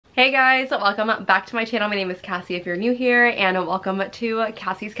Hey guys, welcome back to my channel. My name is Cassie if you're new here, and welcome to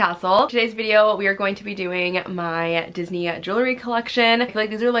Cassie's Castle. Today's video we are going to be doing my Disney jewelry collection. I feel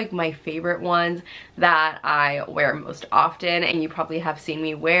like these are like my favorite ones that I wear most often, and you probably have seen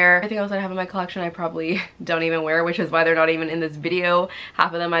me wear. Everything else I have in my collection I probably don't even wear, which is why they're not even in this video.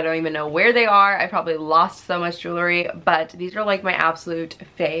 Half of them I don't even know where they are. I probably lost so much jewelry, but these are like my absolute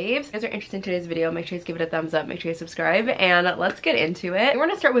faves. If you guys are interested in today's video, make sure you give it a thumbs up, make sure you subscribe, and let's get into it. We're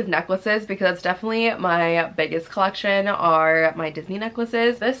gonna start with necklaces because that's definitely my biggest collection are my Disney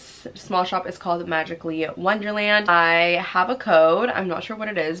necklaces. This small shop is called Magically Wonderland. I have a code. I'm not sure what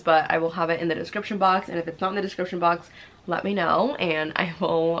it is, but I will have it in the description box, and if it's not in the description box, let me know and I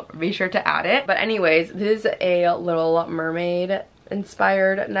will be sure to add it. But anyways, this is a little mermaid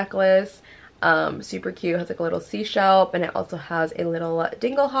inspired necklace. Super cute, has like a little seashell, and it also has a little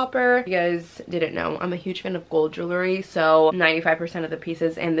dingle hopper. If you guys didn't know, I'm a huge fan of gold jewelry, so 95% of the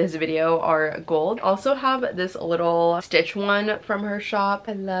pieces in this video are gold. Also have this little Stitch one from her shop.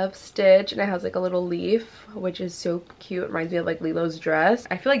 I love Stitch, and it has like a little leaf, which is so cute. It reminds me of like Lilo's dress.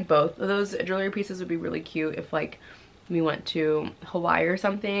 I feel like both of those jewelry pieces would be really cute if like we went to Hawaii or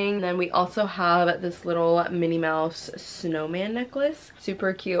something. Then we also have this little Minnie Mouse snowman necklace.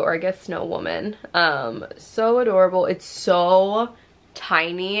 Super cute, or I guess snow woman. So adorable. It's so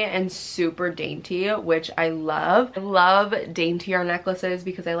tiny and super dainty, which I love. I love daintier necklaces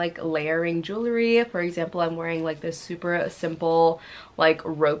because I like layering jewelry. For example, I'm wearing like this super simple like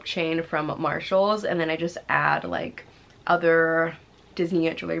rope chain from Marshall's, and then I just add like other Disney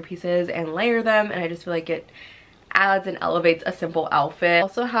jewelry pieces and layer them, and I just feel like it adds and elevates a simple outfit. I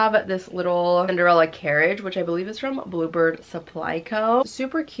also have this little Cinderella carriage, which I believe is from Bluebird Supply Co.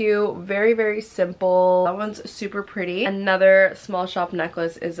 Super cute, very, very simple. That one's super pretty. Another small shop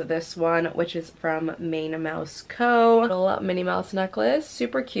necklace is this one, which is from Maine Mouse Co. Little Minnie Mouse necklace,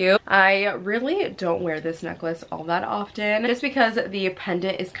 super cute. I really don't wear this necklace all that often, just because the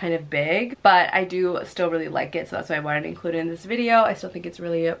pendant is kind of big, but I do still really like it, so that's why I wanted to include it in this video. I still think it's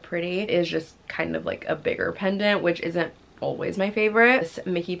really pretty. It is just kind of like a bigger pendant, which isn't always my favorite. This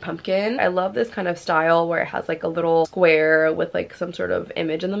Mickey pumpkin. I love this kind of style where it has like a little square with like some sort of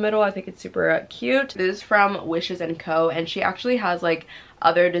image in the middle. I think it's super cute. This is from Wishes & Co, and she actually has like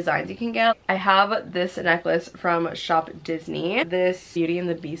other designs you can get. I have this necklace from Shop Disney, this Beauty and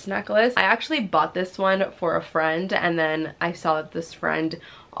the Beast necklace. I actually bought this one for a friend, and then I saw that this friend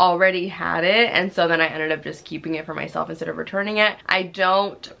already had it, and so then I ended up just keeping it for myself instead of returning it. I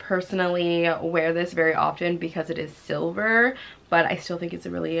don't personally wear this very often because it is silver, but I still think it's a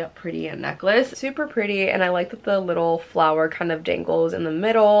really pretty necklace. Super pretty, and I like that the little flower kind of dangles in the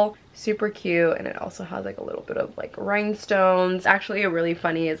middle. Super cute, and it also has like a little bit of like rhinestones. Actually, a really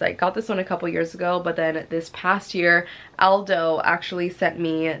funny is I got this one a couple years ago, but then this past year Aldo actually sent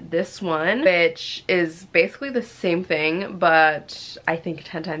me this one, which is basically the same thing, but I think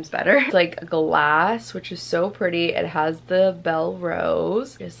 10 times better. It's like glass, which is so pretty. It has the bell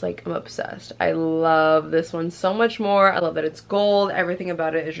rose. Just like, I'm obsessed. I love this one so much more. I love that it's gold. Everything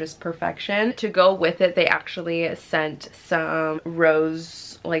about it is just perfection. To go with it, they actually sent some rose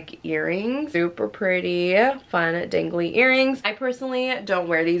like earrings. Super pretty, fun dangly earrings. I personally don't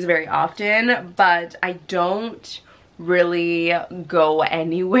wear these very often, but I don't really go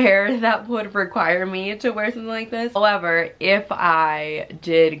anywhere that would require me to wear something like this. However, if I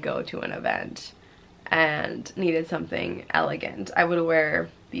did go to an event and needed something elegant, I would wear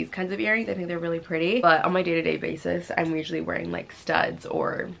these kinds of earrings. I think they're really pretty, but on my day-to-day basis, I'm usually wearing like studs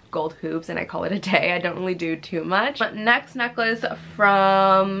or gold hoops, and I call it a day. I don't really do too much. But next necklace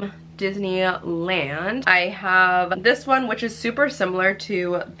from Disneyland, I have this one, which is super similar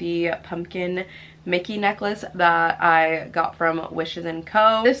to the pumpkin Mickey necklace that I got from Wishes &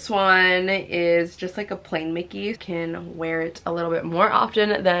 Co. This one is just like a plain Mickey. You can wear it a little bit more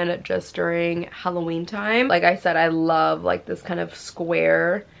often than just during Halloween time. Like I said, I love like this kind of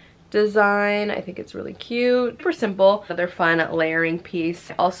square design. I think it's really cute. Super simple. Another fun layering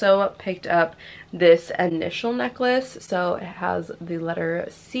piece. Also picked up this initial necklace. So it has the letter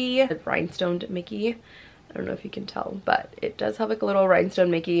C, the rhinestoned Mickey. I don't know if you can tell, but it does have like a little rhinestone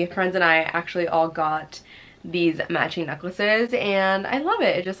Mickey. Friends and I actually all got these matching necklaces, and I love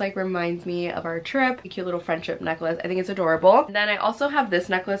it. It just like reminds me of our trip. A cute little friendship necklace. I think it's adorable. And then I also have this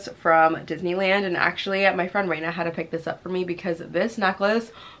necklace from Disneyland, and actually my friend Raina had to pick this up for me because this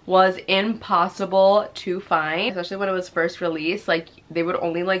necklace was impossible to find, especially when it was first released. Like they would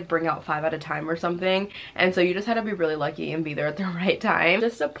only like bring out 5 at a time or something, and so you just had to be really lucky and be there at the right time.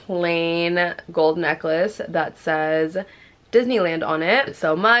 Just a plain gold necklace that says Disneyland on it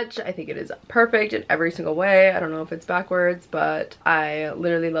so much. I think it is perfect in every single way. I don't know if it's backwards, but I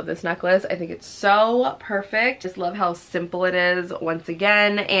literally love this necklace. I think it's so perfect. Just love how simple it is once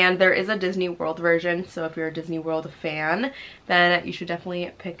again. And there is a Disney World version, so if you're a Disney World fan, then you should definitely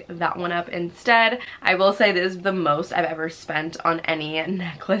pick that one up instead. I will say this is the most I've ever spent on any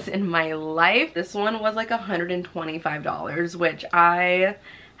necklace in my life. This one was like $125, which I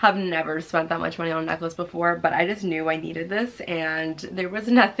have never spent that much money on a necklace before, but I just knew I needed this and there was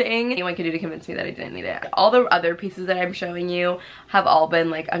nothing anyone could do to convince me that I didn't need it. All the other pieces that I'm showing you have all been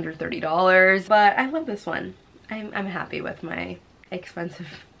like under $30, but I love this one. I'm happy with my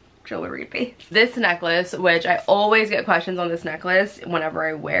expensive jewelry piece. This necklace, which I always get questions on this necklace whenever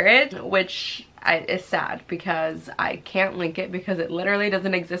I wear it, which is sad because I can't link it because it literally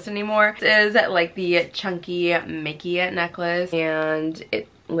doesn't exist anymore. This is like the chunky Mickey necklace, and it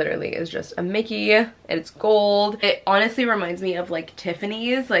literally is just a Mickey and it's gold. It honestly reminds me of like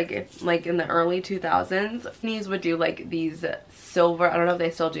Tiffany's, like in the early 2000s. Tiffany's would do like these silver, I don't know if they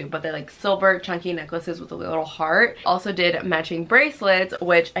still do, but they're like silver chunky necklaces with a little heart. Also did matching bracelets,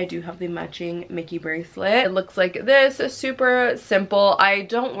 which I do have the matching Mickey bracelet. It looks like this, super simple. I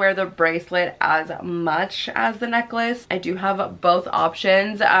don't wear the bracelet as much as the necklace. I do have both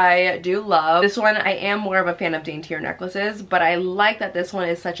options. I do love this one. I am more of a fan of daintier necklaces, but I like that this one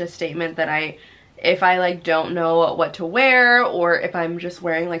is such a statement that if I like don't know what to wear, or if I'm just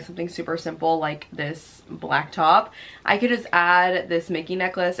wearing like something super simple like this black top, I could just add this Mickey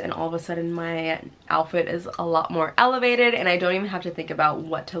necklace and all of a sudden my outfit is a lot more elevated and I don't even have to think about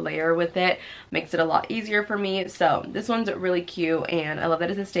what to layer with it. Makes it a lot easier for me. So this one's really cute and I love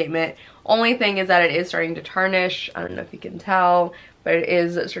that it's a statement. Only thing is that it is starting to tarnish. I don't know if you can tell, but it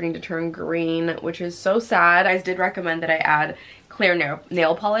is starting to turn green, which is so sad. I did recommend that I add clear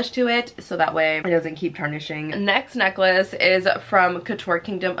nail polish to it so that way it doesn't keep tarnishing. Next necklace is from Couture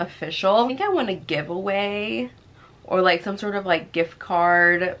Kingdom Official. I think I want a giveaway or like some sort of like gift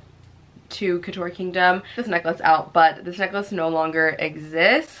card to Couture Kingdom. This necklace out, but this necklace no longer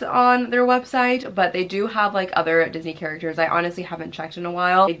exists on their website, but they do have like other Disney characters. I honestly haven't checked in a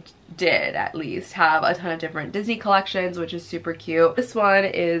while. They did at least have a ton of different Disney collections, which is super cute. This one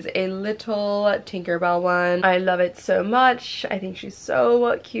is a little Tinkerbell one. I love it so much. I think she's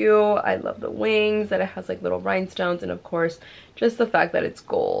so cute. I love the wings, that it has like little rhinestones, and of course just the fact that it's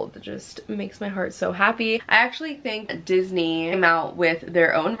gold just makes my heart so happy. I actually think Disney came out with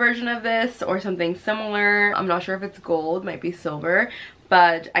their own version of this or something similar. I'm not sure if it's gold, might be silver,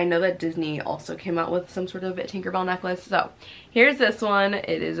 but I know that Disney also came out with some sort of Tinkerbell necklace. So here's this one.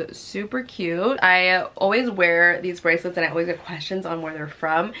 It is super cute. I always wear these bracelets and I always get questions on where they're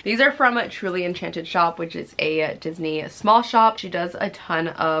from. These are from Truly Enchanted Shop, which is a Disney small shop. She does a ton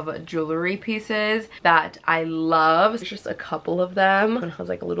of jewelry pieces that I love. There's just a couple of them. It has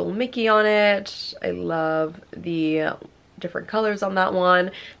like a little Mickey on it. I love the different colors on that one.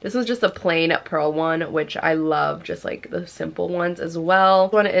 This was just a plain pearl one, which I love, just like the simple ones as well.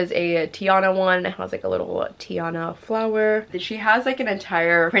 This one is a Tiana one. It has like a little Tiana flower. She has like an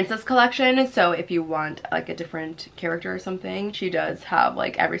entire princess collection, so if you want like a different character or something, she does have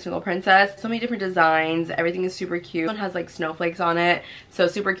like every single princess. So many different designs. Everything is super cute. This one has like snowflakes on it, so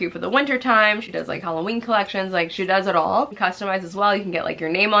super cute for the winter time. She does like Halloween collections, like she does it all. Customized as well. You can get like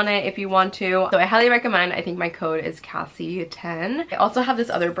your name on it if you want to. So I highly recommend. I think my code is Cassi 10. I also have this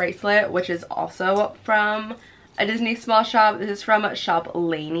other bracelet, which is also from a Disney small shop. This is from Shop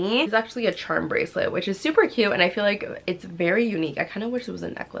Laney. It's actually a charm bracelet, which is super cute, and I feel like it's very unique. I kind of wish it was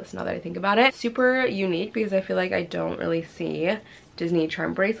a necklace now that I think about it. Super unique because I feel like I don't really see Disney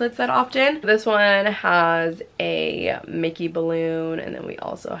charm bracelets that often. This one has a Mickey balloon, and then we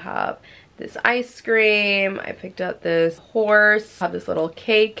also have this ice cream. I picked up this horse. I have this little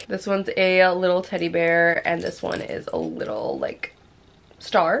cake. This one's a little teddy bear, and this one is a little like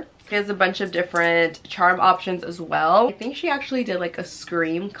star. There's a bunch of different charm options as well. I think she actually did like a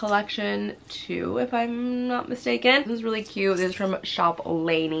Scream collection too, if I'm not mistaken. This is really cute. This is from Shop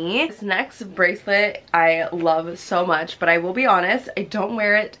Laney. This next bracelet I love so much, but I will be honest, I don't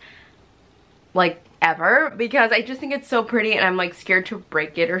wear it like ever because I just think it's so pretty and I'm like scared to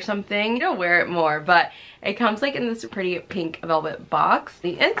break it or something. I don't wear it more, but it comes like in this pretty pink velvet box.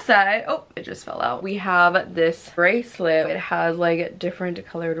 The inside, oh, it just fell out. We have this bracelet. It has like different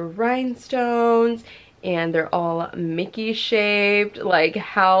colored rhinestones and they're all Mickey shaped. Like,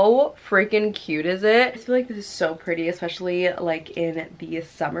 how freaking cute is it? I just feel like this is so pretty, especially like in the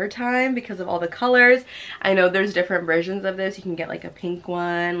summertime because of all the colors. I know there's different versions of this. You can get like a pink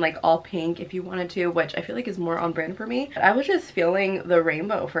one, like all pink if you wanted to, which I feel like is more on brand for me. But I was just feeling the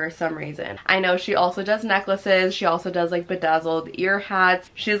rainbow for some reason. I know she also does necklaces. She also does like bedazzled ear hats.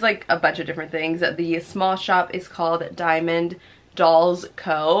 She has like a bunch of different things. The small shop is called Diamond Dolls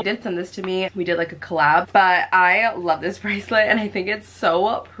Co. She did send this to me. We did like a collab, but I love this bracelet and I think it's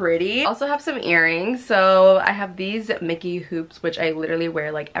so pretty. I also have some earrings. So I have these Mickey hoops, which I literally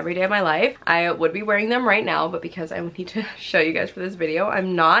wear like every day of my life. I would be wearing them right now, but because I need to show you guys for this video,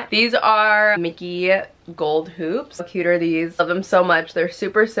 I'm not. These are Mickey gold hoops. How cute are these? Love them so much. They're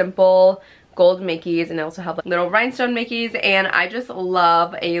super simple gold Mickeys, and they also have like little rhinestone Mickeys, and I just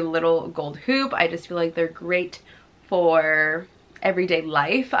love a little gold hoop. I just feel like they're great for everyday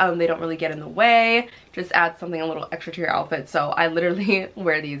life. They don't really get in the way, just add something a little extra to your outfit. So I literally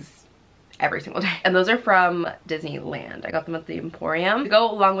wear these every single day. And those are from Disneyland. I got them at the Emporium. To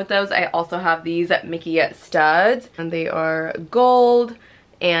go along with those, I also have these Mickey studs, and they are gold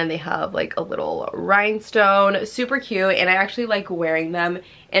and they have like a little rhinestone. Super cute, and I actually like wearing them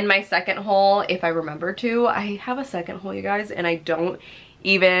in my second hole if I remember to. I have a second hole, you guys, and I don't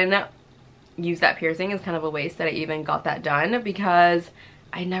even use that piercing. It's kind of a waste that I even got that done because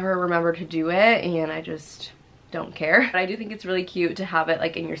I never remember to do it and I just don't care. But I do think it's really cute to have it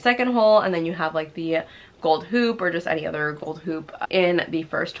like in your second hole, and then you have like the gold hoop or just any other gold hoop in the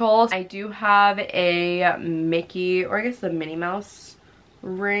first hole. I do have a Mickey, or I guess the Minnie Mouse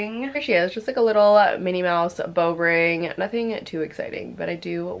ring. Here she is, just like a little Minnie Mouse bow ring. Nothing too exciting, but I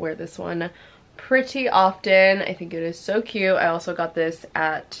do wear this one pretty often. I think it is so cute. I also got this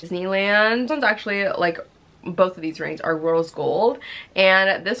at Disneyland. This one's actually like, both of these rings are rose gold,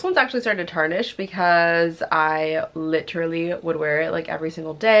 and this one's actually starting to tarnish because I literally would wear it like every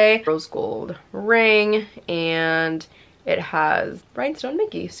single day. Rose gold ring, and it has rhinestone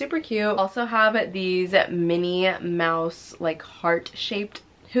Mickey. Super cute. Also have these Minnie Mouse like heart-shaped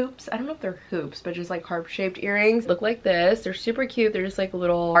hoops. I don't know if they're hoops, but just like heart-shaped earrings. Look like this. They're super cute. They're just like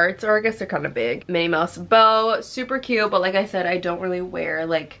little hearts, or I guess they're kind of big. Minnie Mouse bow. Super cute, but like I said, I don't really wear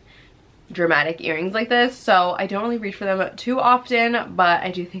like dramatic earrings like this, so I don't really reach for them too often, but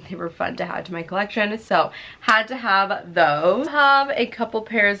I do think they were fun to add to my collection, so had to have those. I have a couple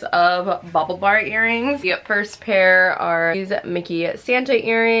pairs of baublebar earrings. The first pair are these Mickey Santa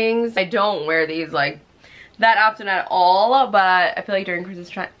earrings. I don't wear these like that often at all, but I feel like during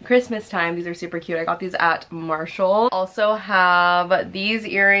Christmas time these are super cute. I got these at Marshall. Also have these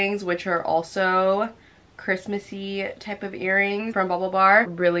earrings, which are also Christmassy type of earrings from baublebar.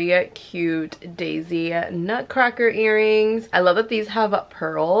 Really cute daisy nutcracker earrings. I love that these have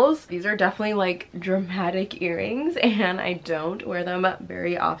pearls. These are definitely like dramatic earrings, and I don't wear them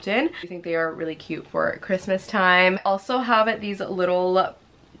very often. I think they are really cute for Christmas time. Also have these little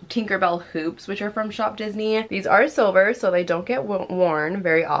Tinkerbell hoops, which are from Shop Disney. These are silver, so they don't get worn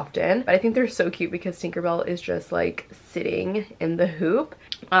very often, but I think they're so cute because Tinkerbell is just like sitting in the hoop.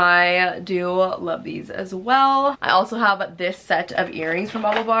 I do love these as well. I also have this set of earrings from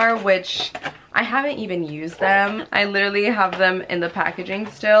baublebar, which I haven't even used them. I literally have them in the packaging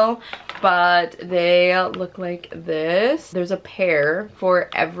still, but they look like this. There's a pair for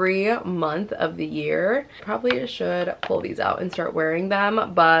every month of the year. Probably should pull these out and start wearing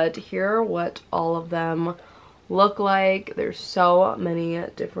them, but here are what all of them look like. There's so many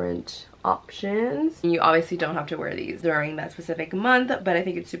different options. You obviously don't have to wear these during that specific month, but I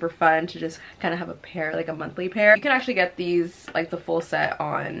think it's super fun to just kind of have a pair, like a monthly pair. You can actually get these like the full set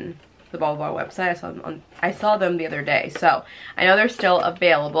on the baublebar website. I saw them the other day, so I know they're still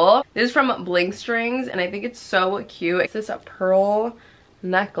available. This is from Bling Strings, and I think it's so cute. It's this pearl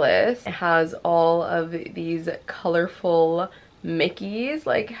necklace. It has all of these colorful Mickeys.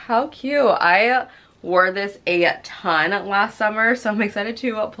 Like, how cute. I wore this a ton last summer, so I'm excited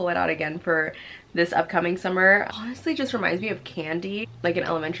to pull it out again for this upcoming summer. Honestly, just reminds me of candy. Like in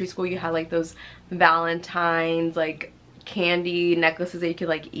elementary school, you had like those Valentine's like candy necklaces that you could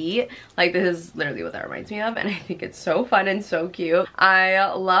like eat. Like, this is literally what that reminds me of, and I think it's so fun and so cute.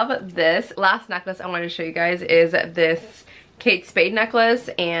 I love this. Last necklace I wanted to show you guys is this Kate Spade necklace,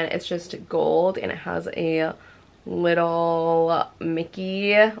 and it's just gold, and it has a little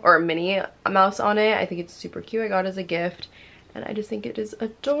Mickey or Minnie Mouse on it. I think it's super cute. I got it as a gift and I just think it is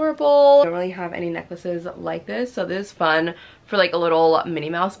adorable. I don't really have any necklaces like this, so this is fun for like a little Minnie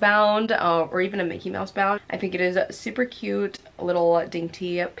Mouse bound or even a Mickey Mouse bound. I think it is a super cute little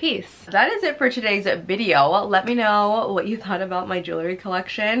dainty piece. That is it for today's video. Let me know what you thought about my jewelry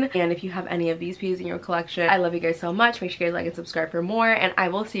collection, and if you have any of these pieces in your collection. I love you guys so much. Make sure you guys like and subscribe for more, and I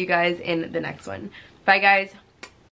will see you guys in the next one. Bye guys.